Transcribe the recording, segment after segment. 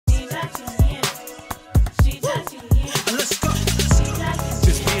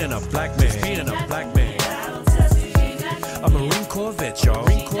black man. Being a black man. A Marine Corps vet, y'all.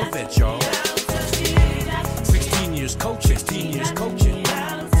 16 years coaching.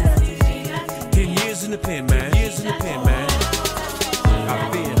 10 years in the pen, man.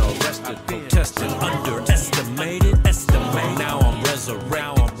 I've been arrested, protested, underestimated. Now I'm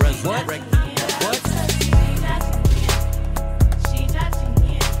resurrected. What?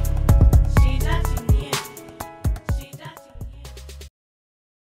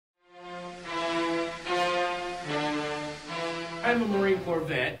 I'm a Marine Corps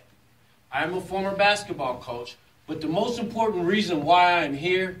vet. I'm a former basketball coach. But the most important reason why I'm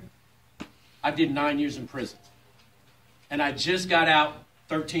here, I did 9 years in prison. And I just got out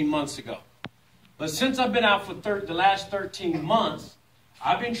 13 months ago. But since I've been out for the last 13 months,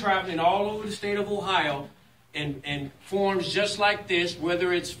 I've been traveling all over the state of Ohio in forums just like this,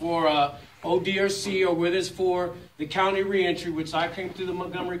 whether it's for ODRC or whether it's for the county reentry, which I came through the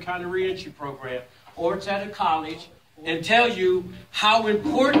Montgomery County Reentry Program, or it's at a college, and tell you how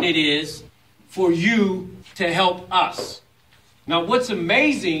important it is for you to help us. Now, what's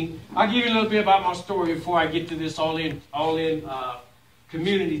amazing, I'll give you a little bit about my story before I get to this all-in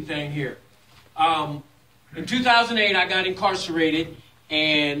community thing here. In 2008, I got incarcerated,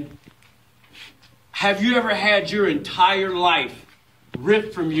 and have you ever had your entire life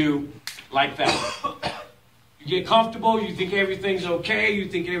ripped from you like that? You get comfortable, you think everything's okay, you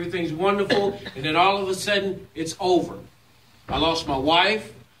think everything's wonderful, and then all of a sudden, it's over. I lost my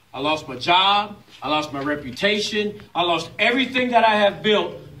wife, I lost my job, I lost my reputation, I lost everything that I have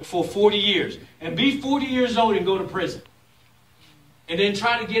built for 40 years. And be 40 years old and go to prison. And then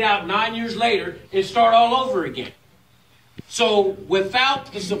try to get out 9 years later and start all over again. So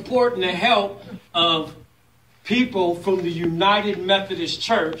without the support and the help of people from the United Methodist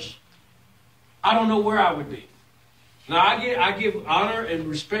Church, I don't know where I would be. Now, I give honor and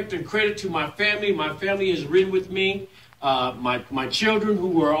respect and credit to my family. My family has ridden with me. My children,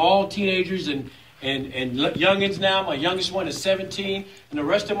 who are all teenagers and youngins now. My youngest one is 17, and the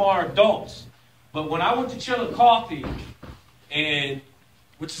rest of them are adults. But when I went to Chilla Coffee,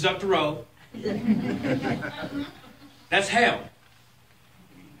 which is up the road, that's hell.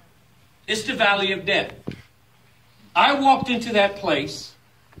 It's the valley of death. I walked into that place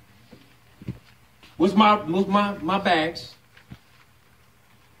with my bags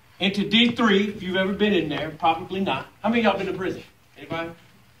into D3. If you've ever been in there, probably not. How many of y'all been to prison? Anybody?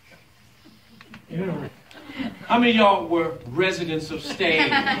 How many of y'all were residents of stay?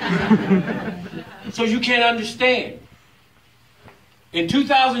 So you can't understand. In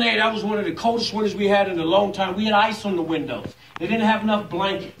 2008, I was one of the coldest winters we had in a long time. We had ice on the windows. They didn't have enough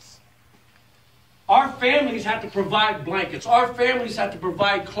blankets. Our families had to provide blankets. Our families had to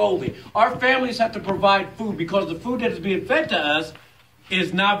provide clothing. Our families had to provide food because the food that is being fed to us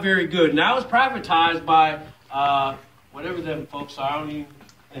is not very good. Now it's privatized by whatever them folks are. I don't even,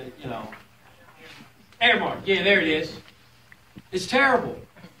 Airmark. Yeah, there it is. It's terrible.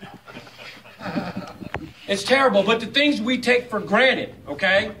 It's terrible. But the things we take for granted,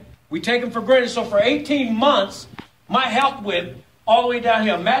 okay? We take them for granted. So for 18 months, my health went all the way down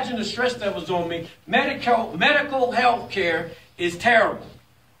here. Imagine the stress that was on me. Medical health care is terrible.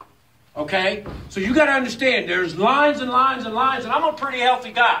 Okay? So you got to understand, there's lines and lines and lines, and I'm a pretty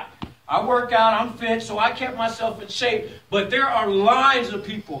healthy guy. I work out, I'm fit, so I kept myself in shape. But there are lines of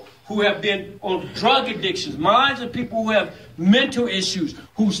people who have been on drug addictions, lines of people who have mental issues,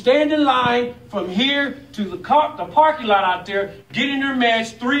 who stand in line from here to the parking lot out there, getting their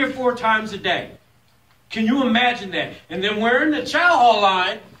meds 3 or 4 times a day. Can you imagine that? And then we're in the chow hall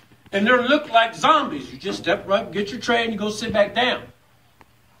line, and they look like zombies. You just step up, get your tray, and you go sit back down.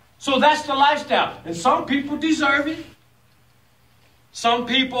 So that's the lifestyle. And some people deserve it. Some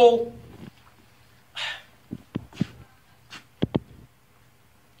people...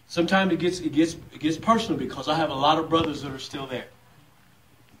 Sometimes it gets personal because I have a lot of brothers that are still there.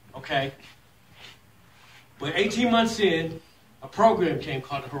 Okay? But 18 months in, a program came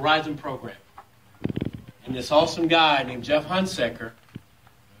called the Horizon Program. And this awesome guy named Jeff Hunsaker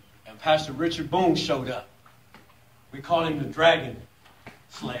and Pastor Richard Boone showed up. We call him the Dragon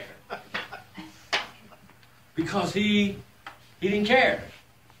Slayer. Because he didn't care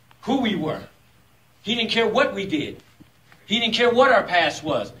who we were. He didn't care what we did. He didn't care what our past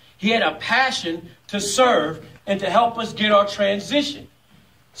was. He had a passion to serve and to help us get our transition.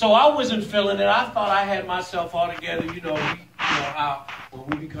 So I wasn't feeling it. I thought I had myself all together. You know how when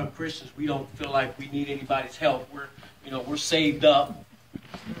we become Christians, we don't feel like we need anybody's help. We're saved up.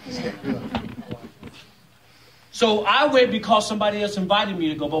 So I went because somebody else invited me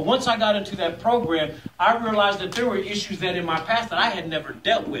to go. But once I got into that program, I realized that there were issues that in my past that I had never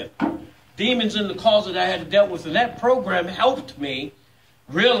dealt with. Demons in the closet I had dealt with. And that program helped me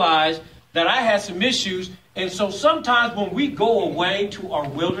realize that I had some issues. And so sometimes when we go away to our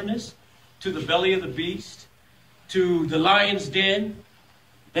wilderness, to the belly of the beast, to the lion's den,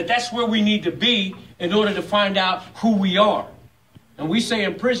 that's where we need to be in order to find out who we are. And we say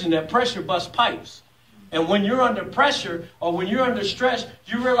in prison that pressure busts pipes. And when you're under pressure or when you're under stress,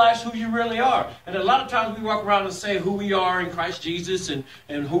 you realize who you really are. And a lot of times we walk around and say who we are in Christ Jesus and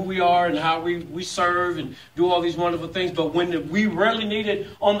who we are and how we serve and do all these wonderful things. But when we really need it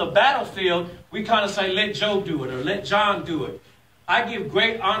on the battlefield, we kind of say, let Joe do it or let John do it. I give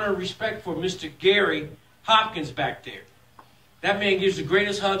great honor and respect for Mr. Gary Hopkins back there. That man gives the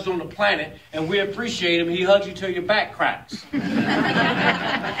greatest hugs on the planet, and we appreciate him. He hugs you till your back cracks.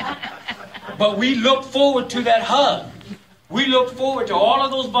 But we look forward to that hug. We look forward to all of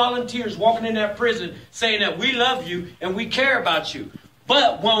those volunteers walking in that prison saying that we love you and we care about you.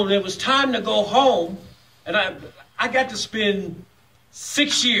 But when it was time to go home, and I got to spend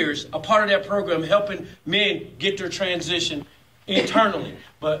 6 years a part of that program helping men get their transition internally.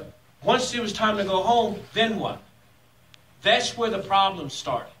 But once it was time to go home, then what? That's where the problem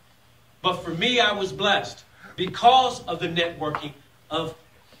started. But for me, I was blessed because of the networking of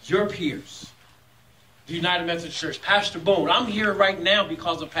your peers. The United Methodist Church, Pastor Boone. I'm here right now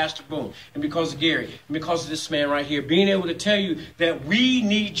because of Pastor Boone and because of Gary and because of this man right here. Being able to tell you that we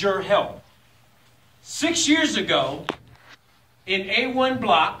need your help. 6 years ago, in A1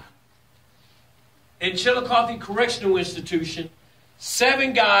 Block, in Chillicothe Correctional Institution,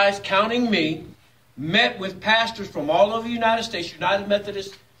 7 guys, counting me, met with pastors from all over the United States, United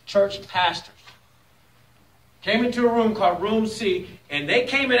Methodist Church pastors. Came into a room called Room C, and they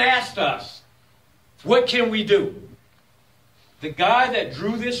came and asked us, what can we do? The guy that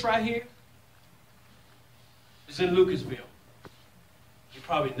drew this right here is in Lucasville. You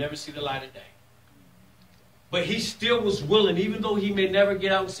probably never see the light of day. But he still was willing, even though he may never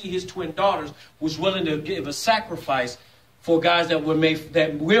get out and see his twin daughters, was willing to give a sacrifice for guys that will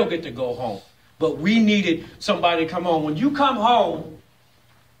get to go home. But we needed somebody to come home. When you come home,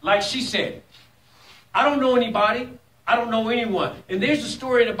 like she said, I don't know anybody. I don't know anyone. And there's a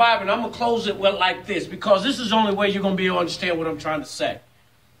story in the Bible, and I'm going to close it like this, because this is the only way you're going to be able to understand what I'm trying to say.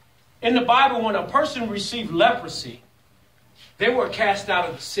 In the Bible, when a person received leprosy, they were cast out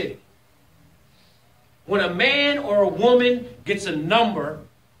of the city. When a man or a woman gets a number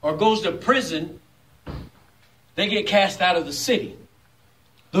or goes to prison, they get cast out of the city.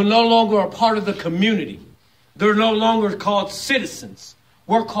 They're no longer a part of the community. They're no longer called citizens.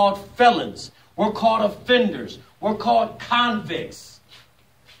 We're called felons. We're called offenders. We're called convicts.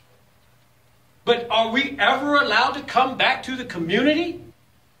 But are we ever allowed to come back to the community?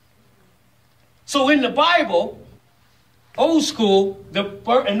 So in the Bible, old school,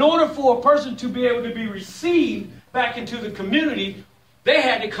 in order for a person to be able to be received back into the community, they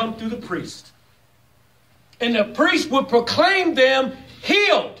had to come through the priest. And the priest would proclaim them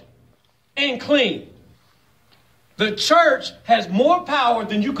healed and clean. The church has more power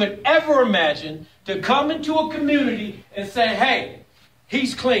than you could ever imagine to come into a community and say, hey,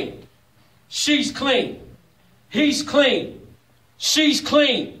 he's clean. She's clean. He's clean. She's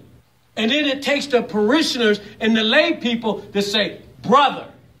clean. And then it takes the parishioners and the lay people to say, brother,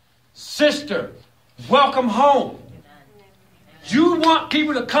 sister, welcome home. You want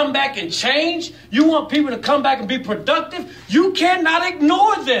people to come back and change? You want people to come back and be productive? You cannot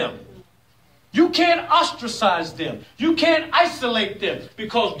ignore them. You can't ostracize them. You can't isolate them.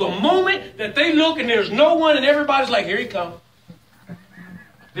 Because the moment that they look and there's no one and everybody's like, here you come.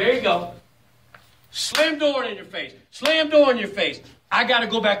 There you go. Slam door in your face. Slam door in your face. I got to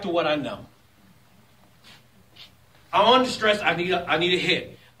go back to what I know. I'm under stress. I need a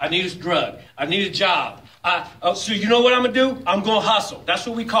hit. I need a drug. I need a job. So you know what I'm going to do? I'm going to hustle. That's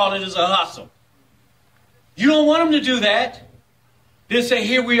what we call it, is a hustle. You don't want them to do that. Then say,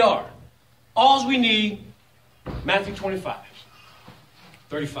 here we are. All we need, Matthew 25,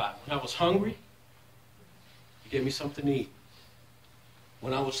 35. When I was hungry, you gave me something to eat.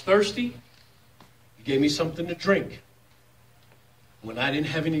 When I was thirsty, you gave me something to drink. When I didn't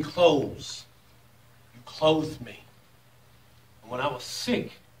have any clothes, you clothed me. And when I was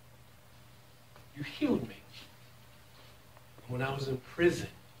sick, you healed me. And when I was in prison,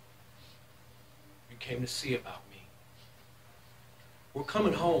 you came to see about me. We're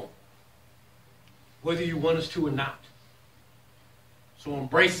coming home, whether you want us to or not. So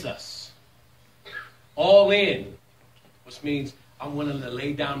embrace us. All in, which means I'm willing to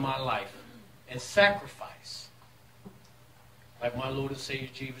lay down my life and sacrifice like my Lord and Savior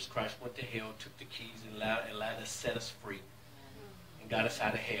Jesus Christ went to hell, took the keys, and allowed us set us free and got us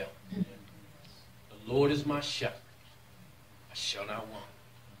out of hell. The Lord is my shepherd. I shall not want.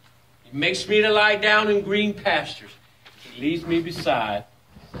 He makes me to lie down in green pastures. He leads me beside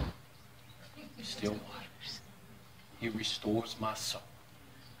still waters. He restores my soul.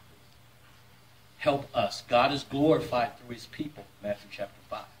 Help us. God is glorified through his people. Matthew chapter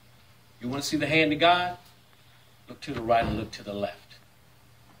 5. You want to see the hand of God? Look to the right and look to the left.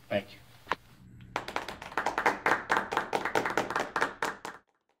 Thank you.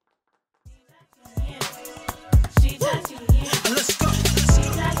 Let's go.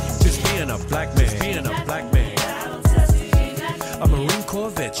 Just being a black man. Being a black man. A Marine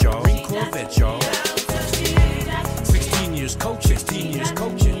Corvette, y'all. Marine Corvette, y'all. 16 years coaching. 16 years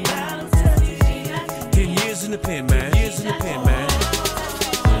coaching. 10 years in the pen, man. Years in the pen, man.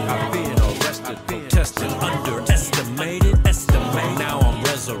 I've been arrested, protested, underestimated, estimated. Now I'm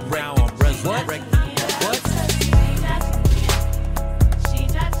resurrected. What?